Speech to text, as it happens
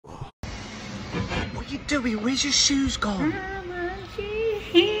What are you doing? Where's your shoes gone?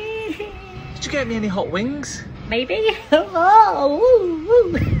 Did you get me any hot wings? Maybe. Oh, woo,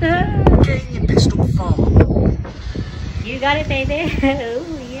 woo. Get in your pistol farm. You got it, baby.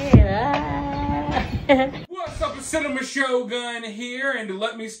 Oh, yeah. What's up, Cinema Shogun here, and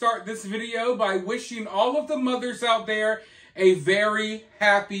let me start this video by wishing all of the mothers out there a very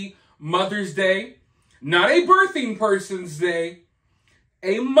happy Mother's Day. Not a birthing person's day,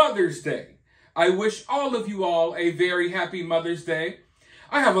 a Mother's Day. I wish all of you all a very happy Mother's Day.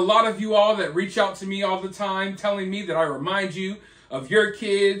 I have a lot of you all that reach out to me all the time telling me that I remind you of your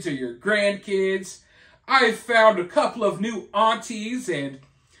kids or your grandkids. I've found a couple of new aunties and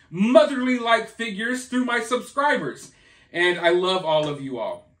motherly-like figures through my subscribers, and I love all of you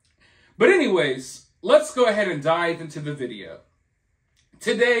all. But anyways, let's go ahead and dive into the video.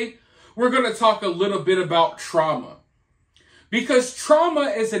 Today, we're going to talk a little bit about trauma, because trauma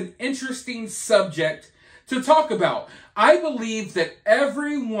is an interesting subject to talk about. I believe that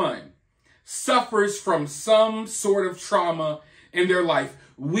everyone suffers from some sort of trauma in their life.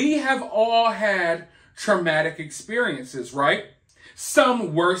 We have all had traumatic experiences, right?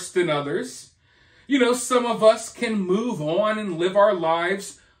 Some worse than others. You know, some of us can move on and live our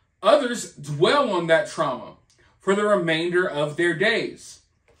lives. Others dwell on that trauma for the remainder of their days.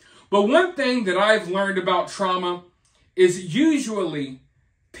 But one thing that I've learned about trauma is usually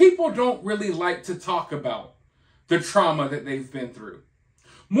people don't really like to talk about the trauma that they've been through.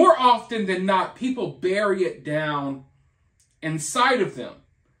 More often than not, people bury it down inside of them.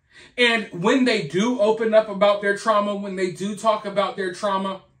 And when they do open up about their trauma, when they do talk about their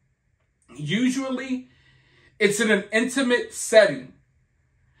trauma, usually it's in an intimate setting.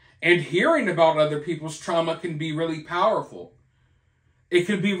 And hearing about other people's trauma can be really powerful. It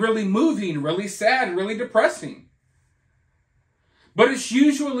can be really moving, really sad, really depressing. But it's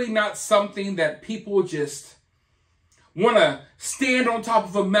usually not something that people just want to stand on top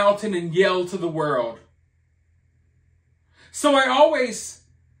of a mountain and yell to the world. So I always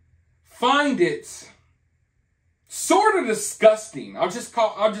find it sort of disgusting. I'll just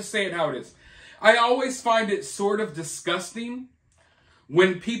say it how it is. I always find it sort of disgusting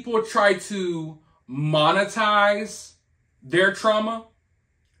when people try to monetize their trauma.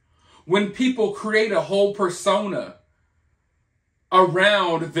 When people create a whole persona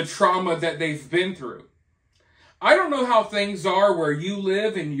around the trauma that they've been through. I don't know how things are where you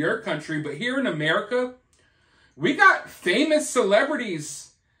live in your country, but here in America, we got famous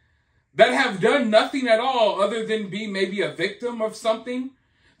celebrities that have done nothing at all other than be maybe a victim of something.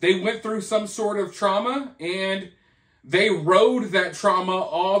 They went through some sort of trauma and they rode that trauma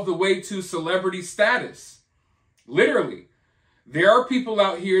all the way to celebrity status. Literally. There are people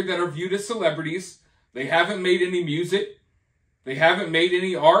out here that are viewed as celebrities. They haven't made any music. They haven't made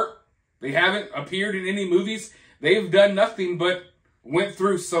any art. They haven't appeared in any movies. They've done nothing but went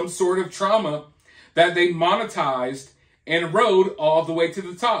through some sort of trauma that they monetized and rode all the way to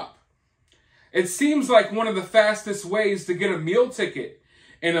the top. It seems like one of the fastest ways to get a meal ticket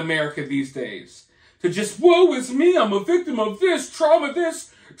in America these days. To just, woe is me, I'm a victim of this, trauma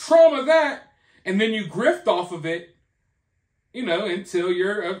that. And then you grift off of it, you know, until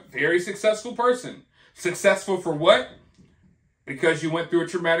you're a very successful person. Successful for what? Because you went through a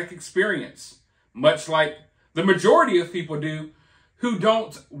traumatic experience. Much like the majority of people do who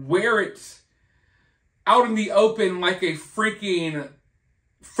don't wear it out in the open like a freaking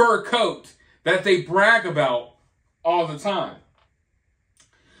fur coat that they brag about all the time.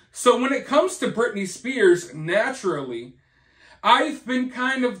 So when it comes to Britney Spears, naturally, I've been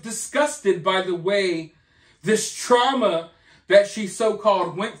kind of disgusted by the way this trauma that she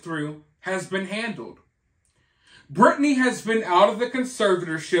so-called went through has been handled. Britney has been out of the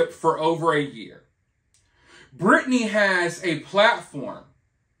conservatorship for over a year. Britney has a platform.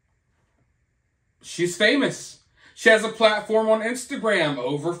 She's famous. She has a platform on Instagram,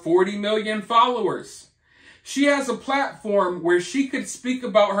 over 40 million followers. She has a platform where she could speak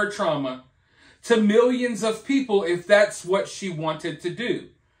about her trauma to millions of people if that's what she wanted to do.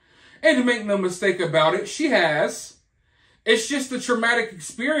 And to make no mistake about it, she has. It's just the traumatic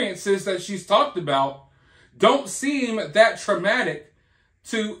experiences that she's talked about don't seem that traumatic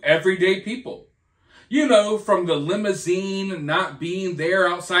to everyday people. You know, from the limousine not being there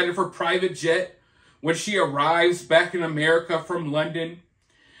outside of her private jet when she arrives back in America from London.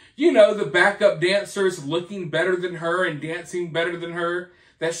 You know, the backup dancers looking better than her and dancing better than her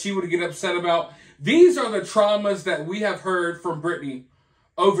that she would get upset about. These are the traumas that we have heard from Britney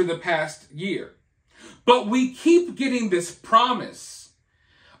over the past year. But we keep getting this promise.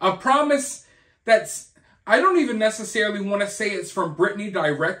 A promise that's, I don't even necessarily want to say it's from Britney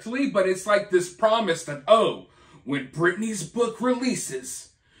directly, but it's like this promise that, oh, when Britney's book releases,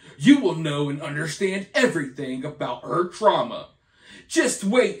 you will know and understand everything about her trauma. Just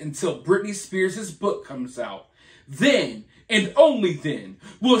wait until Britney Spears' book comes out. Then, and only then,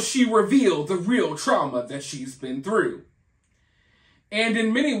 will she reveal the real trauma that she's been through. And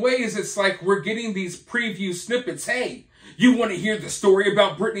in many ways, it's like we're getting these preview snippets. Hey, you want to hear the story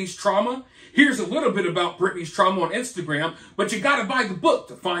about Britney's trauma? Here's a little bit about Britney's trauma on Instagram, but you got to buy the book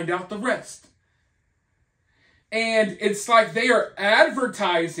to find out the rest. And it's like they are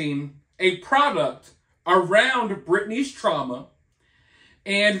advertising a product around Britney's trauma,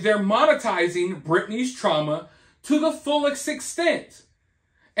 and they're monetizing Britney's trauma to the fullest extent.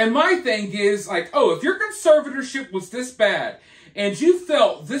 And my thing is like, oh, if your conservatorship was this bad and you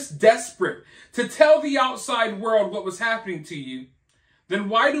felt this desperate to tell the outside world what was happening to you, then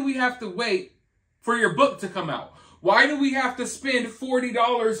why do we have to wait for your book to come out? Why do we have to spend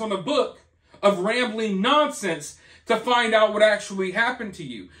 $40 on a book of rambling nonsense to find out what actually happened to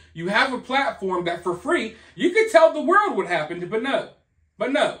you? You have a platform that for free, you could tell the world what happened, but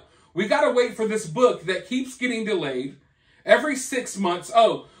no. We got to wait for this book that keeps getting delayed every 6 months.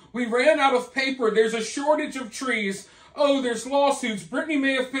 Oh, we ran out of paper. There's a shortage of trees. Oh, there's lawsuits. Britney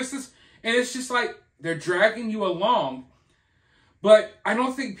may have pissed us. And it's just like they're dragging you along. But I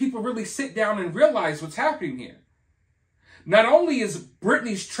don't think people really sit down and realize what's happening here. Not only is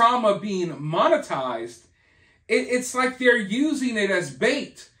Britney's trauma being monetized, it's like they're using it as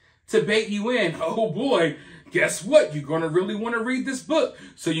bait to bait you in. Oh boy, guess what? You're going to really want to read this book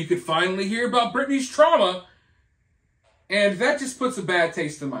so you could finally hear about Britney's trauma. And that just puts a bad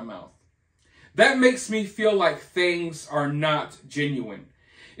taste in my mouth. That makes me feel like things are not genuine.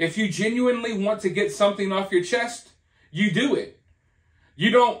 If you genuinely want to get something off your chest, you do it. You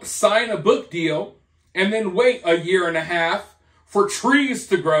don't sign a book deal and then wait a year and a half for trees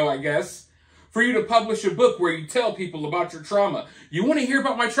to grow, I guess, for you to publish a book where you tell people about your trauma. You want to hear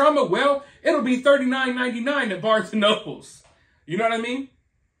about my trauma? Well, it'll be $39.99 at Barnes & Nobles. You know what I mean?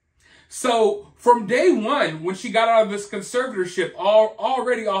 So from day one, when she got out of this conservatorship,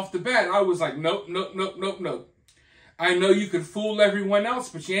 already off the bat, I was like, nope. I know you can fool everyone else,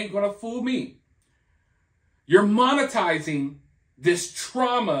 but you ain't going to fool me. You're monetizing this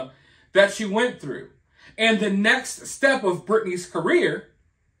trauma that she went through. And the next step of Britney's career,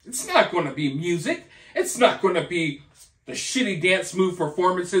 it's not going to be music. It's not going to be the shitty dance move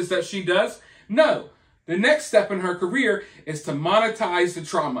performances that she does. No. The next step in her career is to monetize the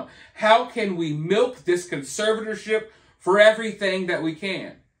trauma. How can we milk this conservatorship for everything that we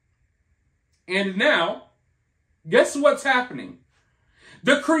can? And now, guess what's happening?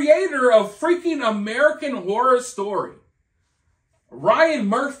 The creator of freaking American Horror Story, Ryan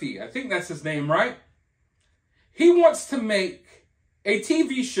Murphy, I think that's his name, right? He wants to make a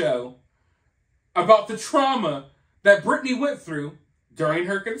TV show about the trauma that Britney went through during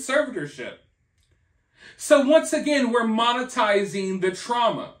her conservatorship. So once again, we're monetizing the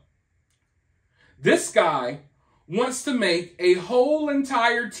trauma. This guy wants to make a whole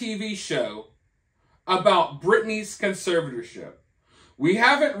entire TV show about Britney's conservatorship. We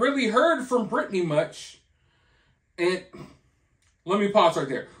haven't really heard from Britney much. And let me pause right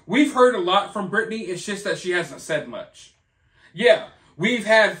there. We've heard a lot from Britney. It's just that she hasn't said much. Yeah, we've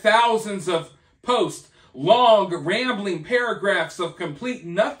had thousands of posts, long, rambling paragraphs of complete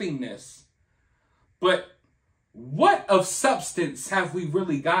nothingness. But what of substance have we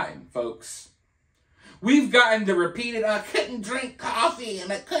really gotten, folks? We've gotten the repeated, I couldn't drink coffee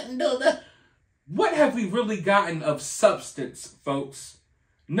and I couldn't do that. What have we really gotten of substance, folks?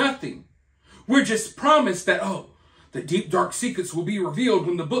 Nothing. We're just promised that, oh, the deep, dark secrets will be revealed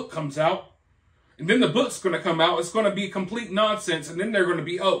when the book comes out. And then the book's going to come out. It's going to be complete nonsense. And then they're going to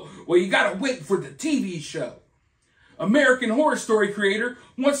be, oh, well, you got to wait for the TV show. American Horror Story creator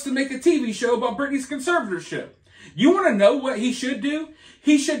wants to make a TV show about Britney's conservatorship. You want to know what he should do?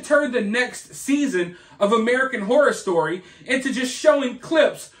 He should turn the next season of American Horror Story into just showing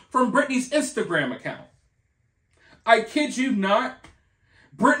clips from Britney's Instagram account. I kid you not.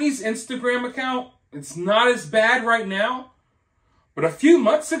 Britney's Instagram account, it's not as bad right now. But a few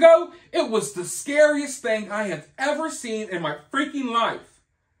months ago, it was the scariest thing I have ever seen in my freaking life.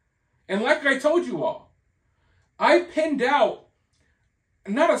 And like I told you all, I pinned out,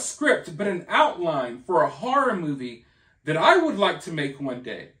 not a script, but an outline for a horror movie that I would like to make one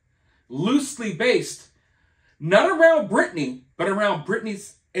day. Loosely based, not around Britney, but around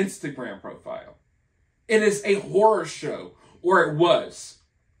Britney's Instagram profile. It is a horror show, or it was.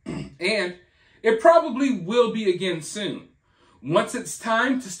 And it probably will be again soon. Once it's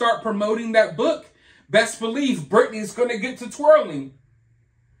time to start promoting that book, best believe Britney's going to get to twirling.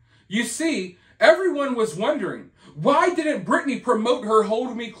 You see, everyone was wondering, why didn't Britney promote her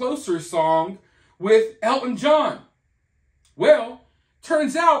Hold Me Closer song with Elton John? Well,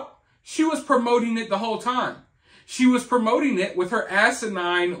 turns out she was promoting it the whole time. She was promoting it with her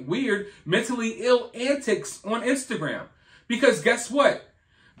asinine, weird, mentally ill antics on Instagram. Because guess what?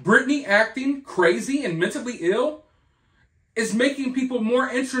 Britney acting crazy and mentally ill is making people more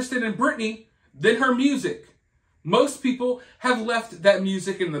interested in Britney than her music. Most people have left that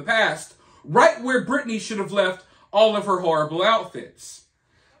music in the past, right where Britney should have left all of her horrible outfits.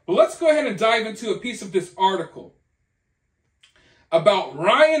 But let's go ahead and dive into a piece of this article about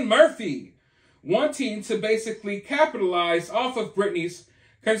Ryan Murphy wanting to basically capitalize off of Britney's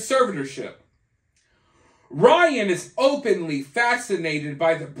conservatorship. Ryan is openly fascinated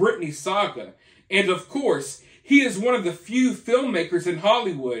by the Britney saga, and of course, he is one of the few filmmakers in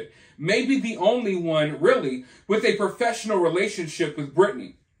Hollywood, maybe the only one, really, with a professional relationship with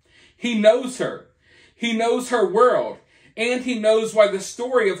Britney. He knows her. He knows her world. And he knows why the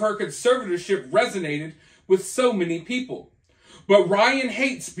story of her conservatorship resonated with so many people. But Ryan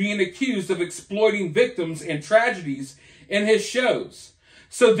hates being accused of exploiting victims and tragedies in his shows.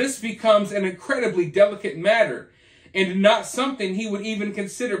 So this becomes an incredibly delicate matter, and not something he would even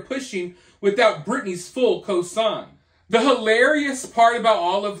consider pushing without Britney's full cosign. The hilarious part about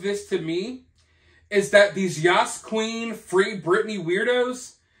all of this to me is that these Yas Queen, Free Britney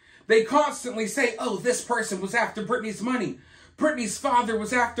weirdos, they constantly say, oh, this person was after Britney's money. Britney's father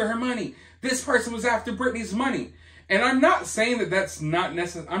was after her money. This person was after Britney's money. And I'm not saying that that's not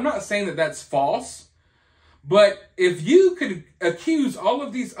necessary. I'm not saying that that's false. But if you could accuse all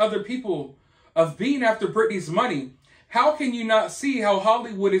of these other people of being after Britney's money, how can you not see how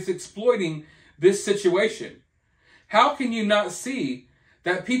Hollywood is exploiting this situation? How can you not see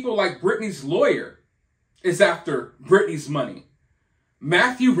that people like Britney's lawyer is after Britney's money?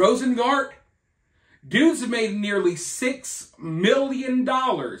 Matthew Rosengart, dude's made nearly $6 million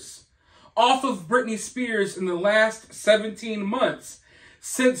off of Britney Spears in the last 17 months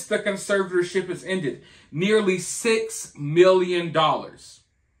since the conservatorship has ended. Nearly $6 million.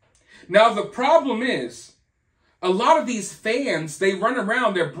 Now, the problem is, a lot of these fans, they run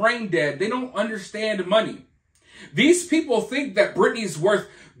around, they're brain dead. They don't understand money. These people think that Britney's worth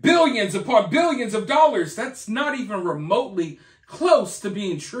billions upon billions of dollars. That's not even remotely close to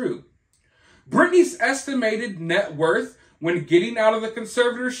being true. Britney's estimated net worth when getting out of the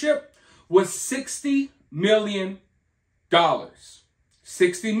conservatorship was $60 million.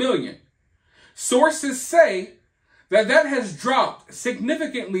 $60 million. Sources say that has dropped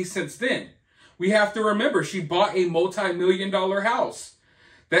significantly since then. We have to remember she bought a multi-million-dollar house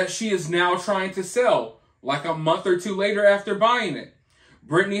that she is now trying to sell like a month or two later after buying it.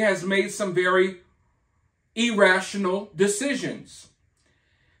 Britney has made some very irrational decisions.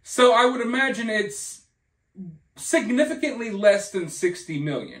 So I would imagine it's significantly less than $60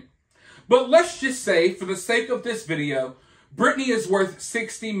 million. But let's just say, for the sake of this video, Britney is worth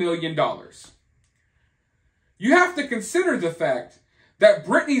 $60 million. You have to consider the fact that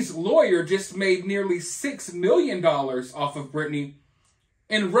Britney's lawyer just made nearly $6 million off of Britney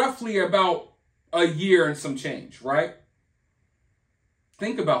in roughly about a year and some change, right?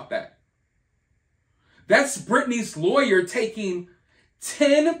 Think about that. That's Britney's lawyer taking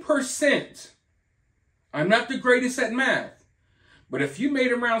 10%. I'm not the greatest at math, but if you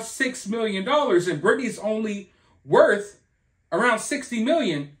made around $6 million and Britney's only worth around $60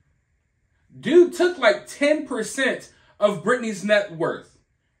 million, dude took like 10% of Britney's net worth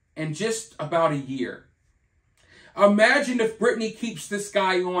in just about a year. Imagine if Britney keeps this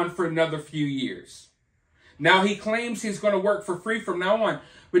guy on for another few years. Now he claims he's going to work for free from now on,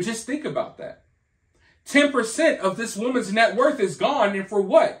 but just think about that. 10% of this woman's net worth is gone, and for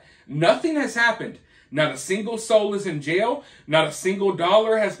what? Nothing has happened. Not a single soul is in jail. Not a single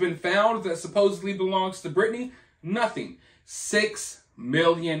dollar has been found that supposedly belongs to Britney. Nothing. $6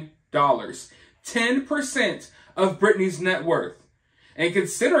 million. 10% of Britney's net worth. And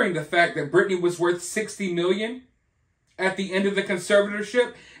considering the fact that Britney was worth $60 million at the end of the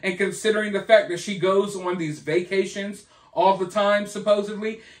conservatorship, and considering the fact that she goes on these vacations all the time,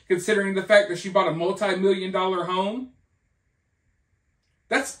 supposedly, considering the fact that she bought a multi-million-dollar home,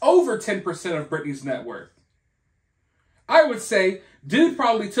 that's over 10% of Britney's net worth. I would say dude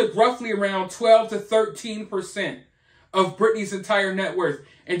probably took roughly around 12 to 13% of Britney's entire net worth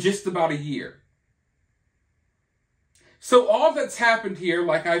in just about a year. So all that's happened here,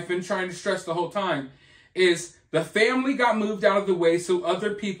 like I've been trying to stress the whole time, is the family got moved out of the way so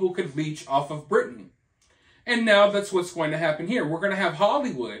other people could leech off of Britney. And now that's what's going to happen here. We're going to have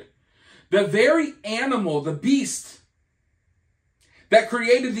Hollywood The very animal, the beast that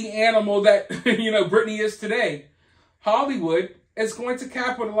created the animal that, Britney is today, Hollywood is going to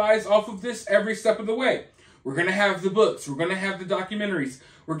capitalize off of this every step of the way. We're going to have the books. We're going to have the documentaries.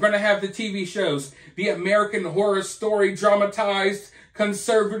 We're going to have the TV shows. The American Horror Story dramatized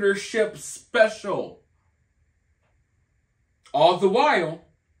conservatorship special. All the while,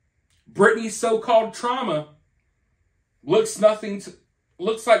 Britney's so-called trauma looks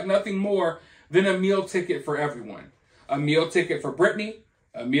like nothing more than a meal ticket for everyone. A meal ticket for Britney,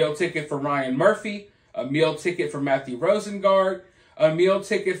 a meal ticket for Ryan Murphy, a meal ticket for Matthew Rosengard, a meal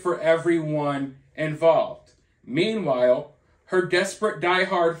ticket for everyone involved. Meanwhile, her desperate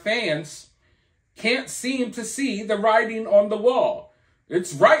diehard fans can't seem to see the writing on the wall.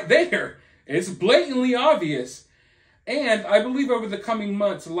 It's right there. It's blatantly obvious. And I believe over the coming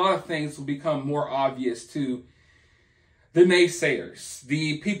months, a lot of things will become more obvious to the naysayers,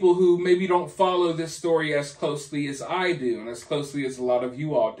 the people who maybe don't follow this story as closely as I do and as closely as a lot of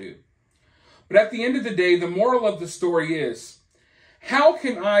you all do. But at the end of the day, the moral of the story is, how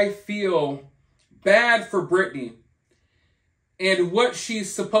can I feel bad for Britney and what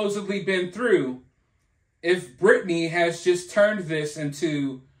she's supposedly been through if Britney has just turned this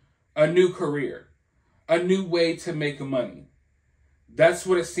into a new career, a new way to make money? That's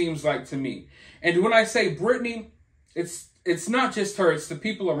what it seems like to me. And when I say Britney, it's not just her, it's the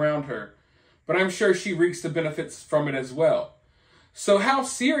people around her. But I'm sure she reaps the benefits from it as well. So how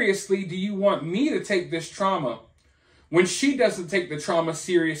seriously do you want me to take this trauma when she doesn't take the trauma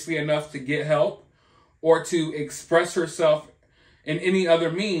seriously enough to get help or to express herself in any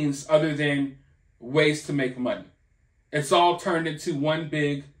other means other than ways to make money? It's all turned into one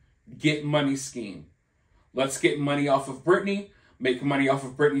big get money scheme. Let's get money off of Britney, make money off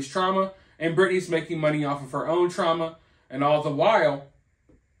of Britney's trauma, and Britney's making money off of her own trauma, and all the while,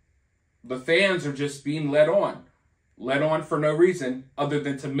 the fans are just being led on for no reason other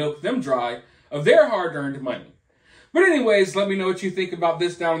than to milk them dry of their hard-earned money. But anyways, let me know what you think about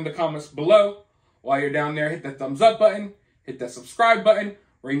this down in the comments below. While you're down there, hit that thumbs up button, hit that subscribe button,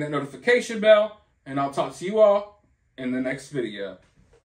 ring that notification bell, and I'll talk to you all in the next video.